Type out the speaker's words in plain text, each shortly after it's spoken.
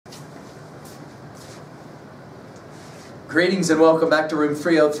Greetings and welcome back to room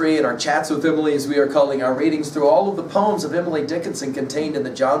 303 and our chats with Emily, as we are calling our readings through all of the poems of Emily Dickinson contained in the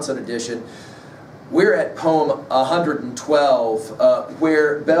Johnson edition. We're at poem 112,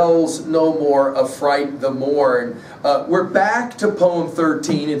 where bells no more affright the morn. We're back to poem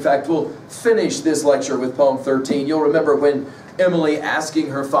 13. In fact, we'll finish this lecture with poem 13. You'll remember when Emily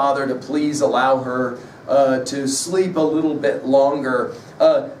asking her father to please allow her to sleep a little bit longer.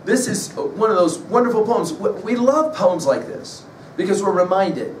 This is one of those wonderful poems. We love poems like this because we're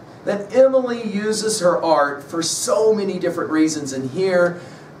reminded that Emily uses her art for so many different reasons, and here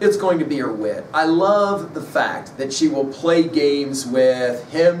it's going to be her wit. I love the fact that she will play games with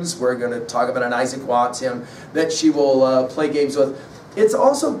hymns. We're going to talk about an Isaac Watts hymn that she will play games with. It's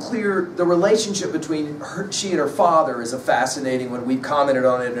also clear the relationship between she and her father is a fascinating one. We've commented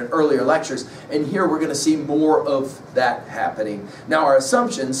on it in earlier lectures, and here we're going to see more of that happening. Now, our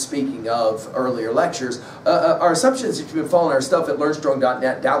assumptions, speaking of earlier lectures, our assumptions, if you've been following our stuff at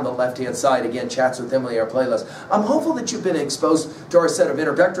learnstrong.net, down the left-hand side, again, Chats with Emily, our playlist. I'm hopeful that you've been exposed to our set of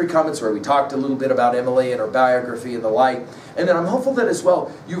introductory comments where we talked a little bit about Emily and her biography and the like. And then I'm hopeful that as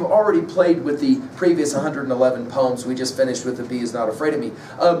well, you've already played with the previous 111 poems. We just finished with The Bee Is Not Afraid of Me.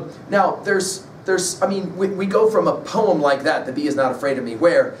 Now, we go from a poem like that, The Bee Is Not Afraid of Me,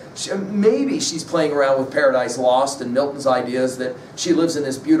 where maybe she's playing around with Paradise Lost and Milton's ideas that she lives in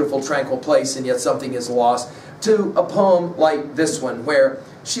this beautiful, tranquil place and yet something is lost, to a poem like this one, where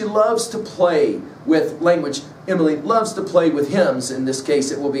she loves to play with language. Emily loves to play with hymns. In this case,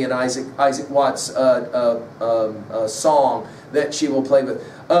 it will be an Isaac Watts song that she will play with.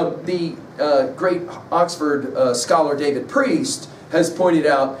 The great Oxford scholar David Priest has pointed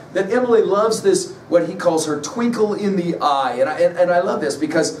out that Emily loves this, what he calls her twinkle in the eye. And I love this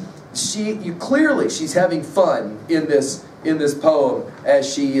because clearly she's having fun in this poem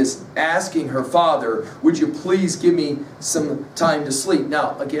as she is asking her father, would you please give me some time to sleep?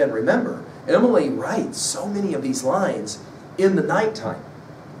 Now, again, remember, Emily writes so many of these lines in the nighttime.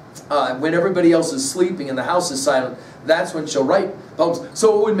 When everybody else is sleeping and the house is silent, that's when she'll write poems.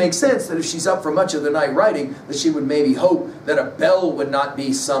 So it would make sense that if she's up for much of the night writing, that she would maybe hope that a bell would not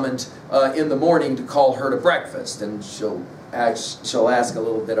be summoned in the morning to call her to breakfast. And she'll ask a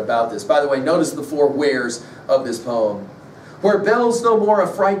little bit about this. By the way, notice the four wheres of this poem. Where bells no more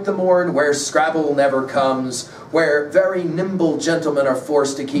affright the morn, where Scrabble never comes, where very nimble gentlemen are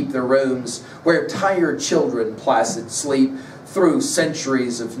forced to keep their rooms, where tired children placid sleep through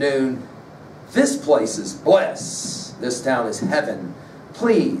centuries of noon. This place is bliss, this town is heaven.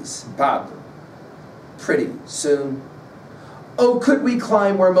 Please, Papa, pretty soon. Oh, could we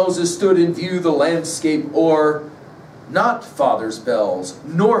climb where Moses stood and view the landscape o'er? Not father's bells,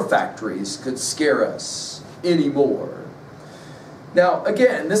 nor factories could scare us anymore. Now,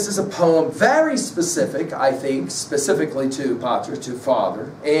 again, this is a poem very specific, I think, specifically to Patra, to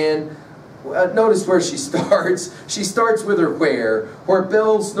father. And notice where she starts. She starts with her where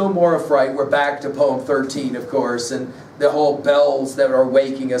bells no more affright. We're back to poem 13, of course, and the whole bells that are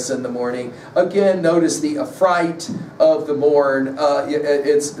waking us in the morning. Again, notice the affright of the morn.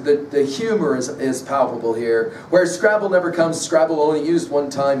 The humor is palpable here. Where Scrabble never comes, Scrabble only used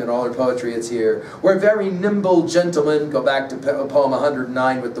one time in all her poetry, it's here. Where very nimble gentlemen, go back to poem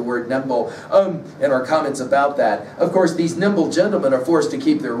 109 with the word nimble, and our comments about that. Of course, these nimble gentlemen are forced to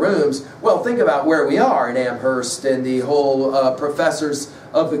keep their rooms. Well, think about where we are in Amherst and the whole professors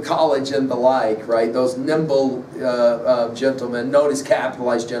of the college and the like, right? Those nimble gentlemen, notice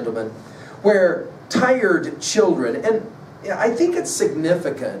capitalized gentlemen, where tired children, and I think it's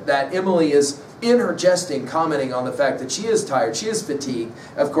significant that Emily is, in her jesting, commenting on the fact that she is tired, she is fatigued.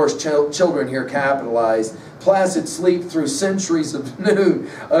 Of course, children here capitalized. Placid sleep through centuries of noon.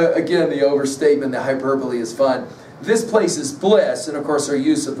 Again, the overstatement, the hyperbole is fun. This place is bliss, and of course our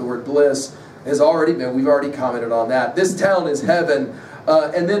use of the word bliss has already been, we've already commented on that. This town is heaven.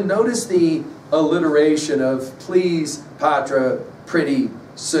 And then notice the alliteration of please, Patra, pretty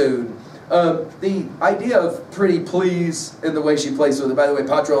soon. The idea of pretty please and the way she plays with it. By the way,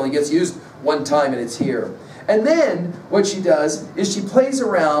 Patra only gets used one time and it's here. And then what she does is she plays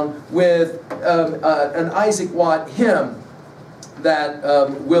around with an Isaac Watt hymn that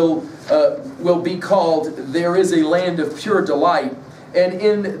will be called There Is a Land of Pure Delight. And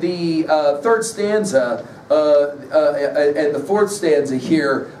in the third stanza, and the fourth stanza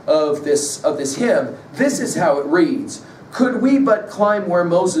here of this hymn, this is how it reads. Could we but climb where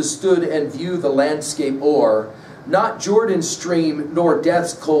Moses stood and view the landscape o'er, not Jordan's stream nor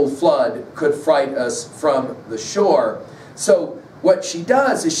death's cold flood could fright us from the shore. So what she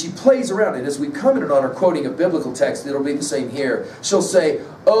does is she plays around, and as we commented on her quoting of biblical text, it'll be the same here. She'll say,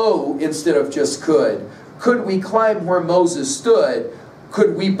 oh, instead of just could. Could we climb where Moses stood?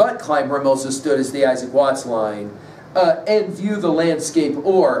 Could we but climb where Moses stood is the Isaac Watts line. And view the landscape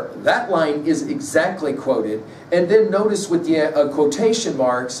o'er. That line is exactly quoted. And then notice with the quotation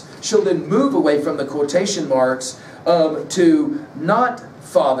marks, she'll then move away from the quotation marks to not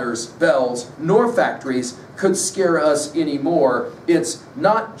fathers, bells, nor factories could scare us anymore. It's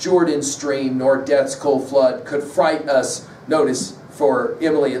not Jordan's stream, nor death's cold flood could fright us. Notice, for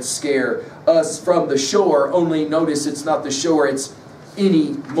Emily, it's scare us from the shore. Only notice it's not the shore, it's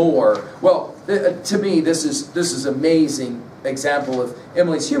any more. Well, to me, this is amazing example of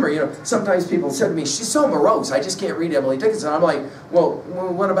Emily's humor. You know, sometimes people said to me, she's so morose, I just can't read Emily Dickinson. I'm like, well,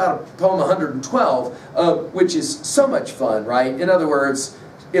 what about poem 112, which is so much fun, right? In other words,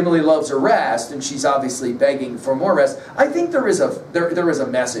 Emily loves her rest, and she's obviously begging for more rest. I think there is a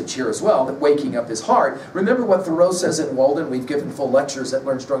message here as well, that waking up is hard. Remember what Thoreau says in Walden? We've given full lectures at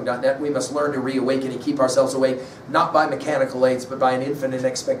learnstrong.net. We must learn to reawaken and keep ourselves awake, not by mechanical aids, but by an infinite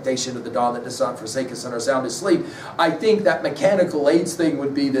expectation of the dawn that does not forsake us in our soundest sleep. I think that mechanical aids thing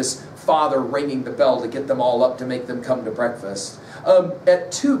would be this father ringing the bell to get them all up to make them come to breakfast.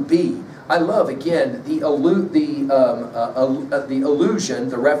 At 2b, I love, again, the allusion,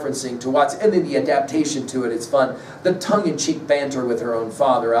 the referencing to Watts, and then the adaptation to it. It's fun. The tongue-in-cheek banter with her own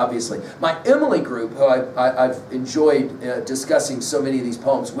father, obviously. My Emily group, who I've enjoyed discussing so many of these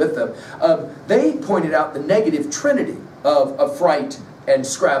poems with them, they pointed out the negative trinity of affright and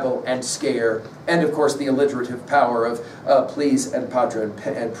scrabble and scare, and of course the alliterative power of please and padre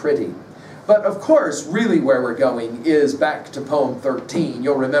and pretty. But of course, really where we're going is back to poem 13.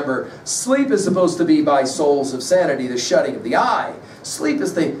 You'll remember, sleep is supposed to be by souls of sanity, the shutting of the eye. Sleep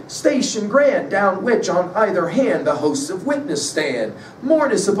is the station grand, down which on either hand the hosts of witness stand.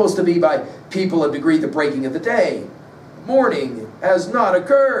 Morn is supposed to be by people of degree the breaking of the day. Morning has not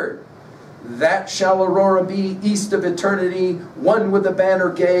occurred. That shall aurora be, east of eternity, one with the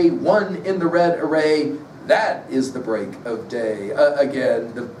banner gay, one in the red array. That is the break of day.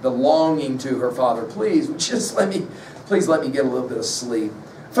 Again, the longing to her father, please let me get a little bit of sleep.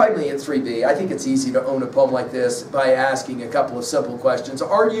 Finally, at 3b, I think it's easy to own a poem like this by asking a couple of simple questions.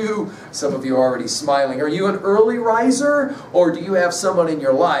 Are you, some of you are already smiling, are you an early riser, or do you have someone in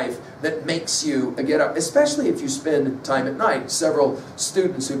your life that makes you get up, especially if you spend time at night? Several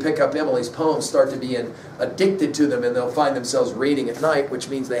students who pick up Emily's poems start to be addicted to them, and they'll find themselves reading at night, which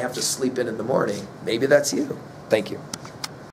means they have to sleep in the morning. Maybe that's you. Thank you.